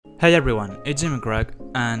Hey everyone, it's Jimmy Crack,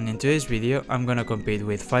 and in today's video I'm gonna compete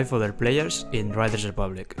with 5 other players in Riders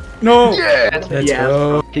Republic. No! Yeah! Let's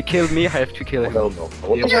go! He killed me, I have to kill him. No, no.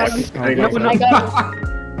 I got him. I got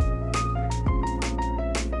him.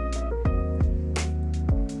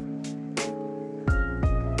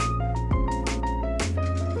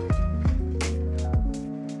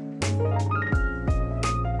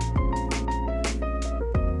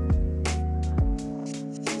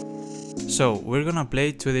 So, we're gonna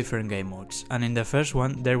play 2 different game modes, and in the first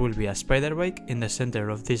one there will be a spider bike in the center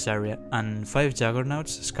of this area and 5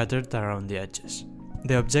 juggernauts scattered around the edges.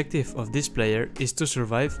 The objective of this player is to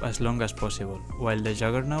survive as long as possible, while the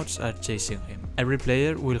juggernauts are chasing him. Every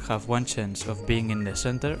player will have one chance of being in the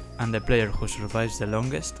center, and the player who survives the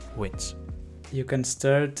longest wins. You can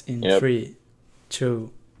start in 3,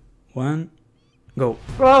 2, 1, go!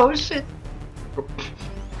 Oh shit!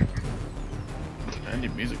 I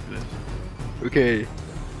need music for this. Okay,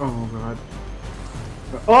 Oh god.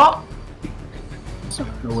 Oh!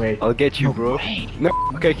 No way. I'll get you, No bro. way. No,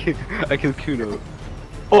 okay, I killed Kuno.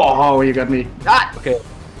 Oh, you got me. Ah! Okay.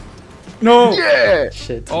 No! Yeah!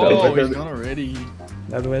 Shit, Oh, he's gone already.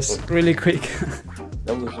 that was really quick.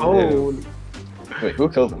 Oh. Wait, who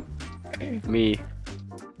killed him? Me.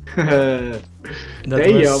 That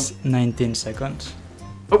Damn. was 19 seconds.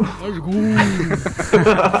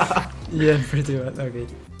 Yeah, pretty bad. Okay.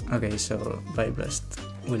 Okay, so Vibrest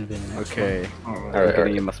will be the next Okay. Alright, I'm getting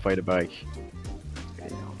alright. in my spider bike.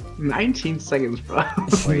 19 seconds, bro. one.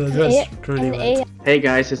 That was really bad. Hey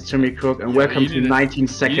guys, it's Jimmy Crook and welcome you to need it. 19 You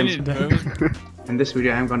seconds. need it, In this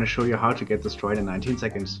video I'm gonna show you how to get destroyed in 19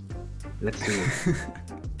 seconds. Let's do it.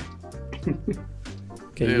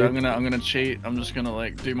 Okay, Dude, you- I'm gonna cheat. I'm just gonna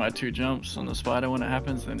like do my 2 jumps on the spider when it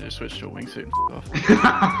happens, then just switch to a wingsuit and off.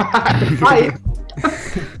 Hi!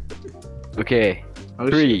 Okay, Oh,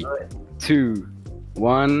 3, shit. 2,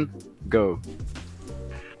 1, go.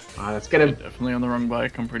 Let's get him. Definitely on the wrong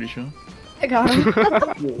bike, I'm pretty sure. I got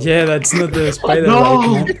him. Yeah, that's not the spider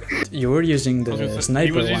No! bike, man. You were using I was the gonna say, sniper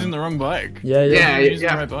he was using one. the wrong bike. Yeah, yeah. Yeah, He was using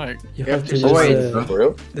yeah. the right bike. You You have have to to use wait. For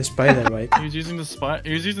real? the spider bike. He was using the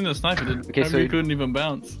He was using the sniper. Okay, so he couldn't even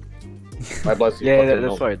bounce. I bless you. Yeah, fucking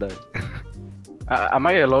that's no. why I died. Am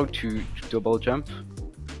I allowed to double jump?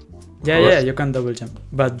 Yeah, yeah, you can double jump,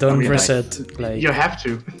 but don't mean, reset. Like, You have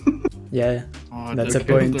to. yeah, Oh, that's dude, a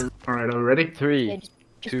point. the- Alright, are we ready? 3, Just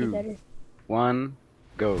be 2, better. 1,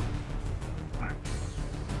 go.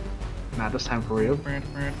 Nah, this time for real.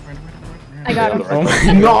 I got him. Oh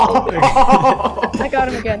my No! I got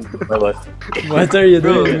him again. My life. what are you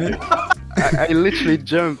doing, man? I literally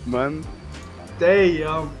jumped, man.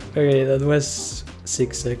 Damn. Okay, that was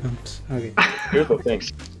 6 seconds. Okay, Here's the thing.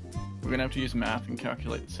 We're gonna have to use math and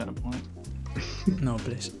calculate the center point. no,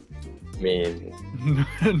 please. I mean,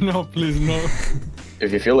 No, please, no.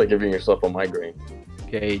 if you feel like giving yourself a migraine.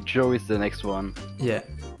 Okay, Joe is the next one. Yeah.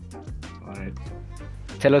 Alright.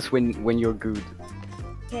 Tell us when you're good.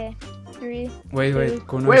 Okay. 3. Wait, wait. Two.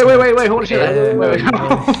 Kuno Wait, is wait, not- wait, wait, hold shit. Yeah, Wait,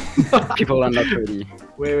 yeah, People are not ready.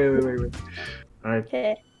 wait. Alright.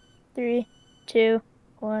 Okay. 3, 2,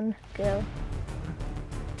 1, go.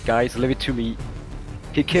 Guys, leave it to me.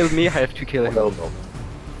 He killed me, I have to kill him. No, no.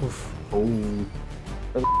 Oof. Oh.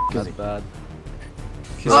 Not bad.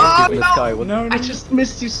 He's Ah, in the no! sky. What no, no. I just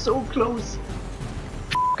missed you so close.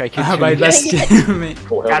 I killed Ah, you. by that's killing me.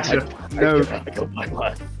 Oh, Gotcha. No. I killed my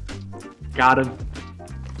life. Got him.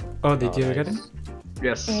 Oh, did you get him?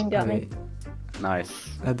 Yes. You got Okay, me.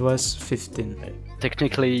 Nice. that was 15.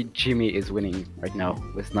 Technically, Jimmy is winning right now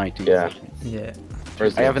with 19 Yeah. seconds. Yeah.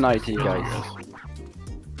 Where's I the- have an idea, guys.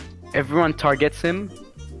 Everyone targets him,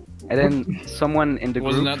 and then someone in the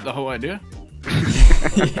Wasn't group. that the whole idea?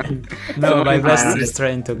 No, my best Ah. is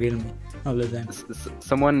trying to kill me all the time.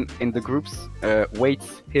 Someone in the groups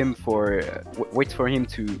waits for him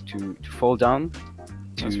to fall down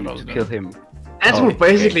That's what I was to kill doing. him. That's Oh, what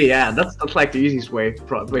basically, yeah, that's like the easiest way,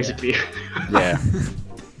 basically. Yeah.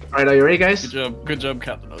 Alright, are you ready, guys? Good job,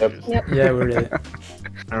 Captain. Yep. Obvious. Yep. Yeah, we're ready.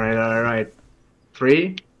 Alright.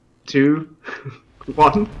 3, 2,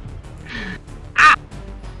 1. Ah!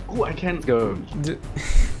 Oh, I can't Let's go. D-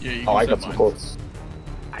 Yeah, you Oh, I can got set some mine. quotes.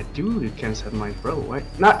 I do cancel mine, bro. What?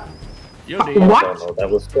 Not. Yo, What? dude. No, that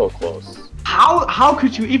was so close. How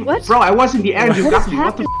could you even? What? Bro, I was in the air and you What got is me.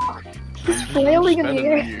 What the? He's flailing in Better the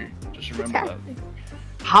than air. you. Just What's remember that. happening?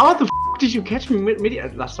 How the did you catch me mid?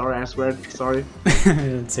 Sorry, I swear. Sorry.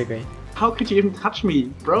 It's okay. How could you even touch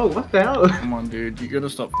me, bro? What the hell? Come on, dude. You gotta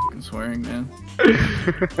stop f***ing swearing, man.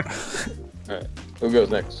 Alright, who goes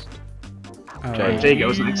next? Jay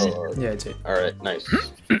goes next. Yeah, Jay. Alright, nice.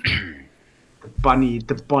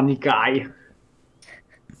 The bunny guy.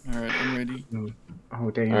 Alright, I'm ready. Oh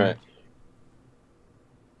damn. Alright.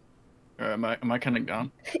 Alright, am I counting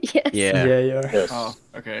down? Yes. Yeah. Yeah, you are. Yes. Oh,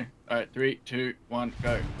 okay. Alright, 3, 2, 1,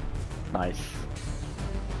 go. Nice.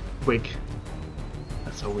 Quick.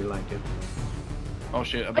 That's how we like it. Oh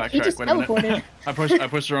shit, I Like, he backtracked. just Wait a minute. teleported. I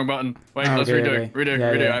pushed the wrong button. Wait, Oh, let's okay, redo. okay. Redo,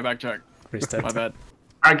 Yeah, redo, yeah. I backtracked. Restart. My bad.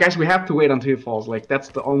 Alright guys, we have to wait until he falls. Like that's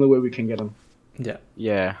the only way we can get him. Yeah.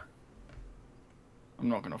 Yeah. I'm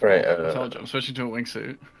not gonna fall. Right, I told you, I'm switching to a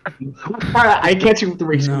wingsuit. I get you with the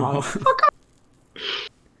wings. No.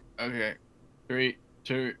 Okay. 3,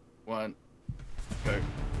 2, 1, go.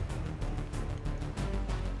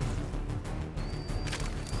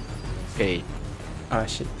 Okay. Oh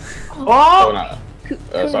shit. Oh, Oh!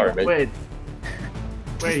 no. Sorry, mate. Wait.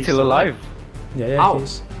 Wait, He's still alive. Yeah, yeah, Ow.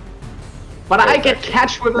 he's. But I get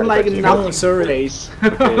catch with like Oh, nothing. sorry. Place.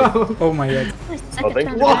 Oh my god. My second thank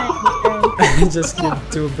time you. dying this I just killed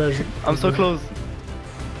 2 persons. I'm so close.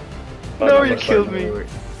 Oh, No, you that's killed fine. me.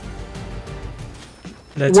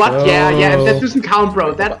 Let's What? go. Yeah, that doesn't count,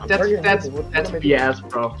 bro. That's What am I doing? BS,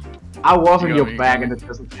 bro. I was on You your got me, back you and got it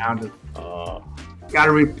doesn't count. It. Uh,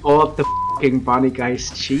 Gotta report the fucking bunny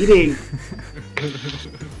guys cheating.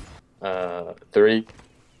 3.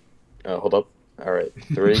 Hold up. Alright.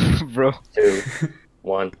 3, Bro, 2,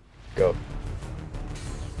 1, go.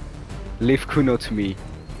 leave Kuno to me.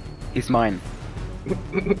 He's mine.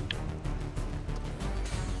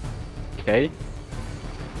 Okay.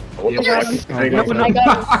 What the Yeah. fuck? I No, got no. I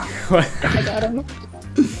got him. What? I got him.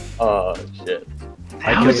 Oh, shit.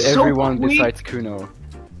 I That killed was so everyone quick. besides Kuno.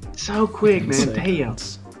 So quick, man. Damn.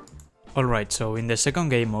 Alright, so in the second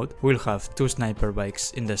game mode, we'll have 2 sniper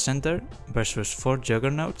bikes in the center versus 4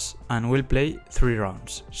 juggernauts, and we'll play 3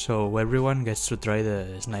 rounds, so everyone gets to try the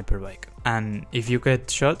sniper bike. And if you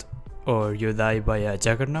get shot or you die by a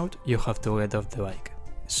juggernaut, you have to get off the bike.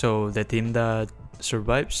 So the team that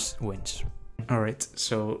survives wins. Alright,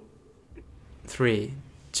 so 3,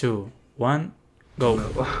 2, 1, go.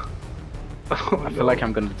 I feel like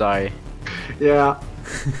I'm gonna die. Yeah.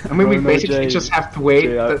 I mean, we Oh, no, basically Jay. just have to wait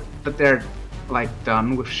Yeah. that they're like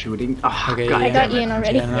done with shooting. Oh, Okay, God I yeah. got damn it. Ian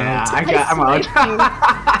already. Yeah, Yeah, I'm out.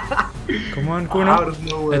 Come on, Out Kuno. of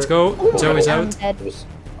nowhere. Let's go. Joe is I'm out. dead.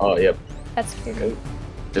 Oh, yep. That's scary. Okay.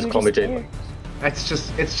 Just You're call me just Jay. there.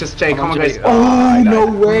 It's just Jay. Come Come on, on, guys. Jay. Oh, I no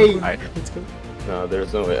died. way. Let's go. No,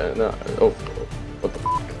 there's no way. No. Oh, what the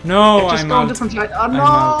f? No, Just I'm go on out. different side. Oh I'm no!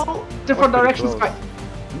 out. Different Pretty directions, close. guys.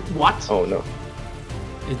 What? Oh, no.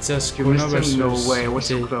 It's just You Kuno missed versus him. No way. We're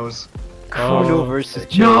so Jay. close. Kuno Oh. versus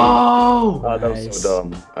Jay. No! Ah, that was Nice. so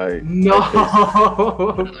dumb. No!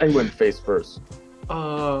 I went face first.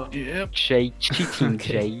 Yep. Jay, cheating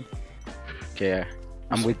Okay. Jay. Okay,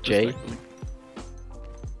 I'm with Jay. Respectfully.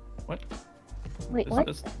 What? Wait, what?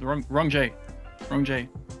 That's the wrong J. Wrong J.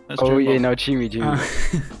 That's Oh Jimbo. yeah, now Jimmy.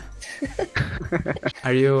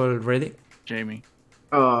 Are you all ready? Jamie.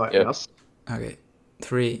 Yeah. Yes. Okay.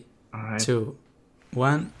 3, Alright. 2,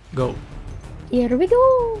 1, go. Here we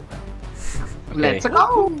go. Let's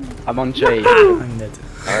go! I'm on Jay. I'm dead.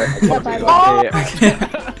 Alright. Yeah, bye. Okay,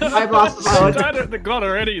 I've lost my They got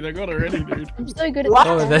already. They got already, dude. I'm so good at What?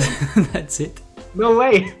 Oh, this. that's it. No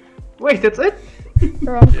way! Wait, that's it?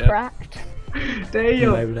 We're all Yeah. cracked.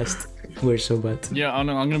 Damn! I blessed. We're so bad. Yeah, I'm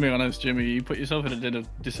gonna be honest, Jimmy. You put yourself at a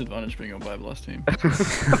disadvantage being on Bible last team.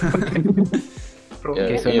 Bro, Yeah.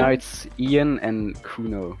 okay, so Ian. now it's Ian and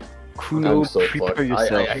Kuno. Kuno, I'm so prepare fucked.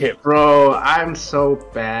 yourself. I hit. Bro, I'm so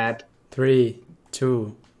bad. 3,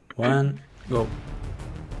 2, 1, go.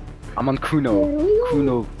 I'm on Kuno. Here we go.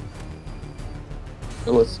 Kuno.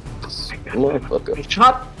 Let's. Motherfucker.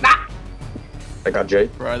 Shot! Nah! I got Jay.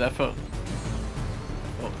 Bro, that felt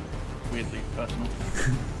weirdly personal.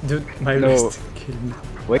 Dude, my No. wrist killed me.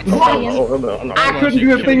 Wait, Oh, no. I couldn't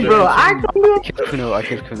do a thing, bro. I couldn't do I killed Kuno. I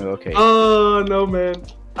killed Kuno. Okay. Oh, no, man.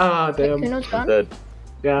 Ah, Wait, damn. Kuno's gone. Dead.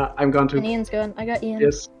 Yeah, I'm gone And too. Ian's gone. I got Ian.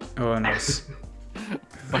 Yes. Oh, nice.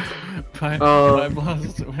 By Oh.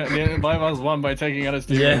 Blast won by taking out his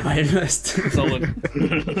team. Yeah, I lost. Solid.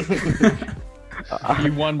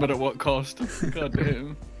 You won, but at what cost? God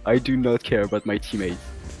damn. I do not care about my teammates.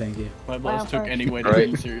 Thank you. My Blast took Wow. any way to Alright.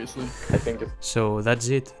 take it seriously. I think it's. So that's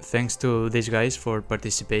it. Thanks to these guys for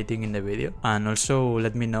participating in the video. And also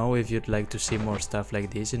let me know if you'd like to see more stuff like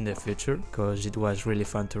this in the future, because it was really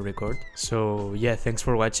fun to record. So yeah, thanks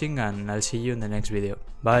for watching and I'll see you in the next video.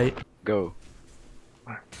 Bye. Go.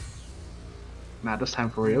 Nah, this time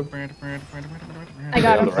for real. I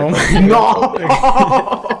got him. Oh my No!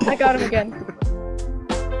 I got him again.